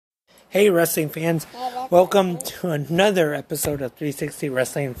Hey wrestling fans, welcome to another episode of 360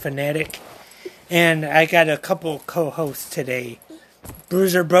 Wrestling Fanatic. And I got a couple co-hosts today.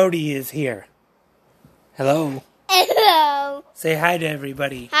 Bruiser Brody is here. Hello. Hello. Say hi to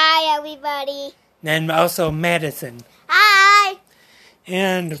everybody. Hi, everybody. And also Madison. Hi.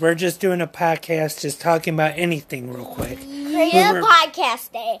 And we're just doing a podcast, just talking about anything real quick. Creative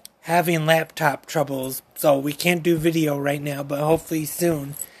podcast day. Having laptop troubles, so we can't do video right now, but hopefully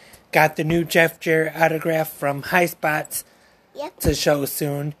soon. Got the new Jeff Jarrett autograph from High Spots to show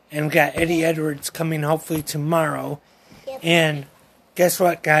soon. And got Eddie Edwards coming hopefully tomorrow. Yep. And guess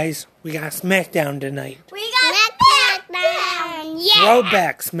what, guys? We got SmackDown tonight. We got SmackDown. Yeah.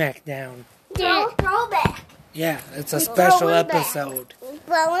 Throwback SmackDown. Throwback. Yeah, it's a special episode.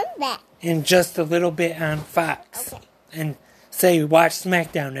 Throwing back. In just a little bit on Fox. Okay. And say, watch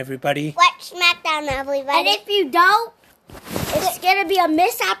SmackDown, everybody. Watch SmackDown, everybody. And if you don't, it's going to be a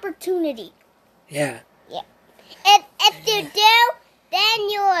missed opportunity. Yeah. Yeah. If you do, then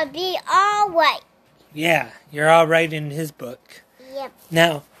you will be all right. Yeah, you're all right in his book. Yep.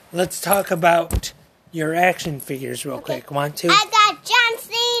 Now, let's talk about your action figures real quick. Want to? I got John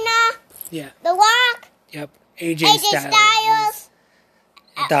Cena. Yeah. The Rock. Yep. AJ Styles.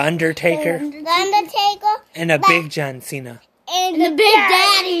 The Undertaker. The Undertaker. And a big John Cena. And the Big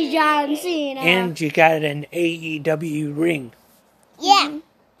Daddy John Cena. And you got an AEW ring. Yeah.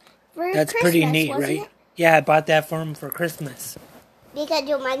 That's pretty neat, right? Yeah, I bought that for him for Christmas. Because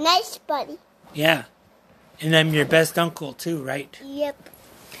you're my nice buddy. Yeah. And I'm your best uncle, too, right? Yep.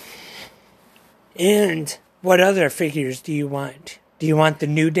 And what other figures do you want? Do you want the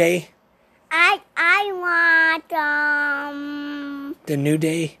New Day? I want, The New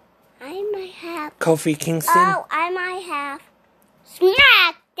Day? I might have... Kofi Kingston? Oh, I might have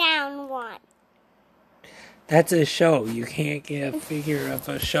SmackDown one. That's a show. You can't get a figure of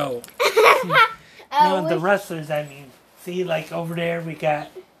a show. No, the wrestlers, I mean. See, like over there, we got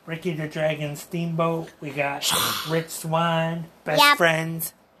Ricky the Dragon Steamboat. We got Rich Swann, Best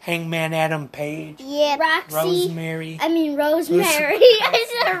Friends, Hangman Adam Page. Yeah, Rosemary. Rosemary. I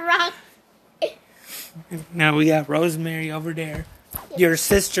said Rock. Now we got Rosemary over there. Your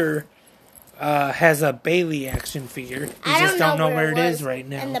sister has a Bailey action figure. You just don't know where it is right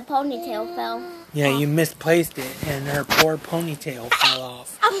now. And the ponytail fell. Yeah, you misplaced it, and her poor ponytail fell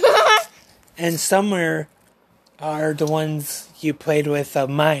off. And somewhere are the ones you played with of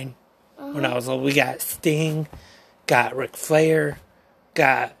mine when I was little. We got Sting, got Ric Flair,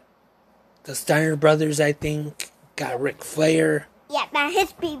 got the Steiner Brothers, I think, got Ric Flair. Yeah, now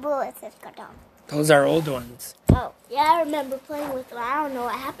his people is his cartoon. Those are old ones. Oh, yeah, I remember playing with them. I don't know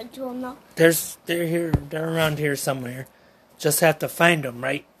what happened to them, though. They're here. They're around here somewhere. Just have to find them,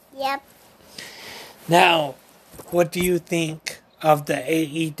 right? Yep. Now, what do you think of the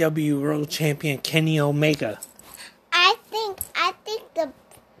AEW World Champion Kenny Omega? I think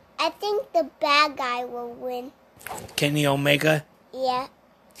the bad guy will win. Kenny Omega? Yeah.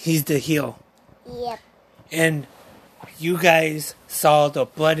 He's the heel. Yep. And you guys saw the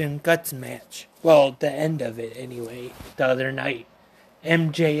blood and guts match. Well, the end of it anyway, the other night.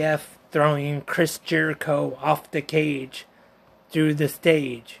 MJF throwing Chris Jericho off the cage through the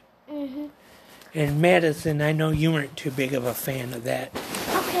stage. Mm-hmm. And Madison, I know you weren't too big of a fan of that.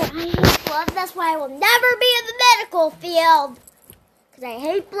 Okay, I hate blood. That's why I will never be in the medical field. Because I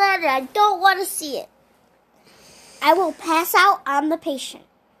hate blood and I don't want to see it. I will pass out on the patient.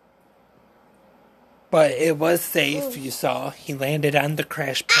 But it was safe, you saw. He landed on the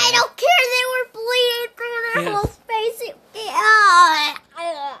crash pad. I don't care. They were bleeding through their whole face.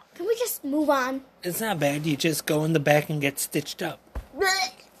 Can we just move on? It's not bad. You just go in the back and get stitched up.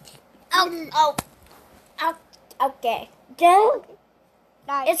 Oh. Okay.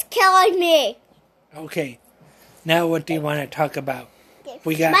 It's killing me. Okay. Now what do you want to talk about?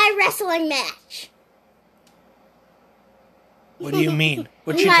 We got my wrestling match. What do you mean?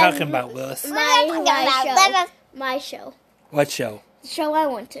 What you talking about, Willis? My show. What show? The show I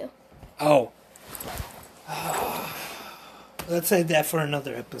went to. Oh. Let's save that for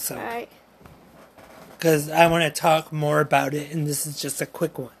another episode. All right. Because I want to talk more about it, and this is just a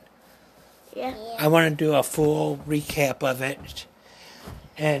quick one. Yeah. I want to do a full recap of it.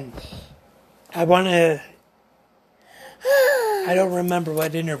 And I want to... I don't remember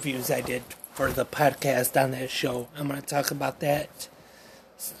what interviews I did for the podcast on that show. I'm going to talk about that.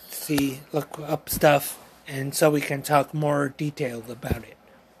 Look up stuff, and so we can talk more detailed about it.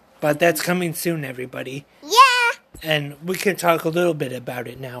 But that's coming soon, everybody. Yeah. And we can talk a little bit about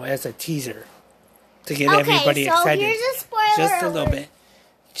it now as a teaser to get everybody excited. Here's a spoiler Just a little bit.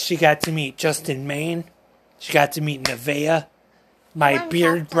 She got to meet Justin Maine. She got to meet Nevaeh. My One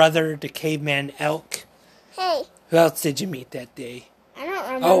beard Cactus. brother, the caveman Elk. Hey, Who else did you meet that day? I don't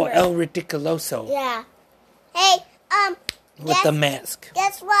remember. Oh, El Ridiculoso. Yeah. Hey, With the mask.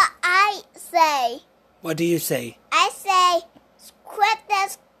 guess what I say? What do you say? I say, click the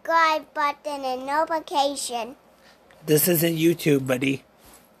subscribe button and notification. This isn't YouTube, buddy.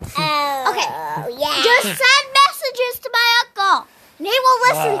 Okay. Yeah. Just send messages to my uncle. And he will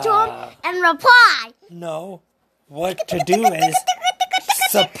listen to them and reply. No. What to do is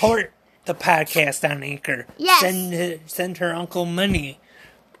support the podcast on Anchor. Yes. Send her uncle money.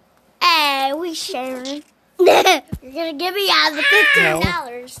 Hey, we sharing. You're gonna give me out the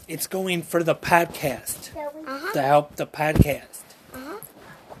 $15. It's going for the podcast. Uh-huh. To help the podcast.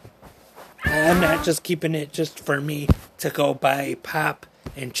 I'm not just keeping it just for me to go buy pop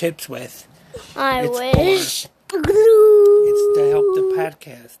and chips with. I It's wish. It's to help the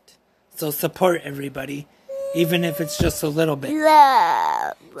podcast. So support everybody, even if it's just a little bit.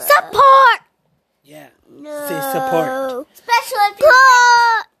 Love. Support. Yeah. Say support. Especially if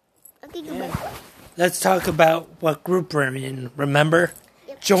you Yeah. Let's talk about what group we're in. Remember?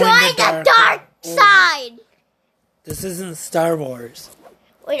 Join the dark side. This isn't Star Wars.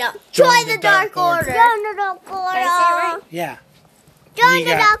 Wait, no. Join Join the the Dark Dark Order. Order. Join the Dark Order. Yeah. Join We the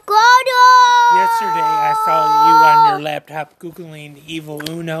got- Dark Order. Yesterday I saw you on your laptop Googling Evil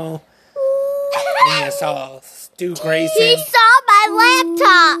Uno. And you saw Stu He Grayson. saw my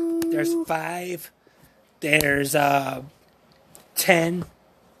laptop. There's 5. There's 10.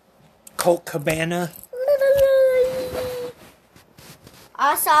 Colt Cabana.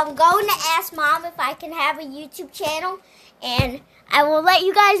 So I'm going to ask Mom if I can have a YouTube channel, and I will let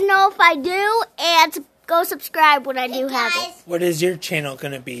you guys know if I do, and go subscribe when I do have it. What is your channel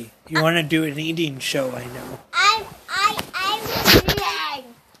gonna be? You want to do an eating show, I know.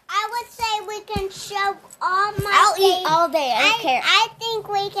 I would say we can show all my. I'll eat all day. I don't care. I think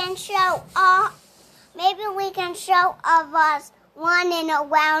we can show all. Maybe we can show of us running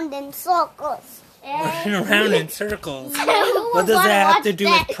around in circles. Running around in circles. What does that have to do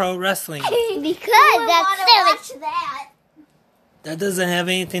with pro wrestling? Because that's silly. That doesn't have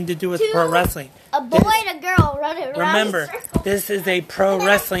anything to do with pro wrestling. A boy and a girl running around. Remember, in circles. this is a pro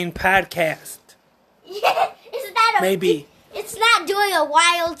wrestling podcast. Isn't that a Maybe. It's not doing a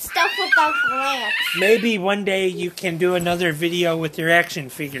wild stuff with Uncle Lance. Maybe one day you can do another video with your action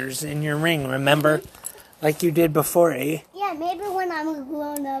figures in your ring, remember? Like you did before, eh? Yeah, maybe when I'm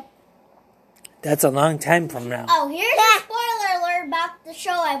grown up. That's a long time from now. Oh, here's a spoiler alert about the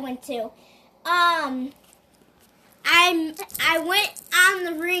show I went to. I went on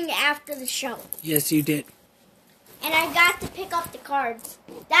the ring after the show, Yes, you did. and I got to pick up the cards.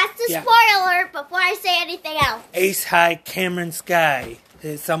 That's the Yeah. spoiler alert before I say anything else. Ace High Cameron Sky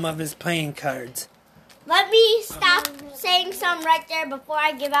is some of his playing cards. Let me stop saying some right there before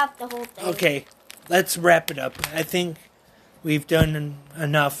I give out the whole thing. Okay, let's wrap it up. I think we've done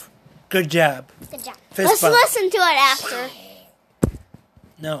enough. Good job. Good job. Fist Let's bump. listen to it after.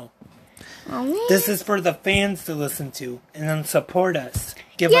 No. Oh, This is for the fans to listen to and then support us.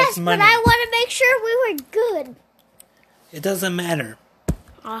 Give yes, us money. but I want to make sure we were good. It doesn't matter.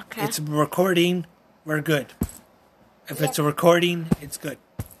 Okay. It's recording, we're good. If it's a recording, it's good.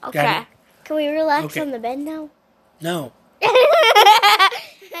 Got Okay. it? Can we relax Okay. on the bed now? No.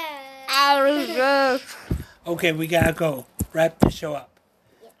 I Okay, we gotta go. Wrap the show up.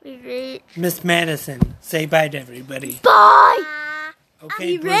 Miss Madison, say bye to everybody. Bye.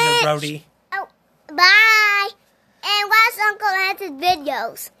 Okay, I'm Bruiser rich. Brody. Oh, bye. And watch Uncle Lance's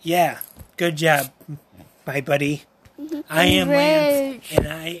videos. Yeah, good job, my buddy. I am Lance, and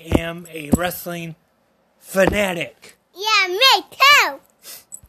I am a wrestling fanatic. Yeah, me too.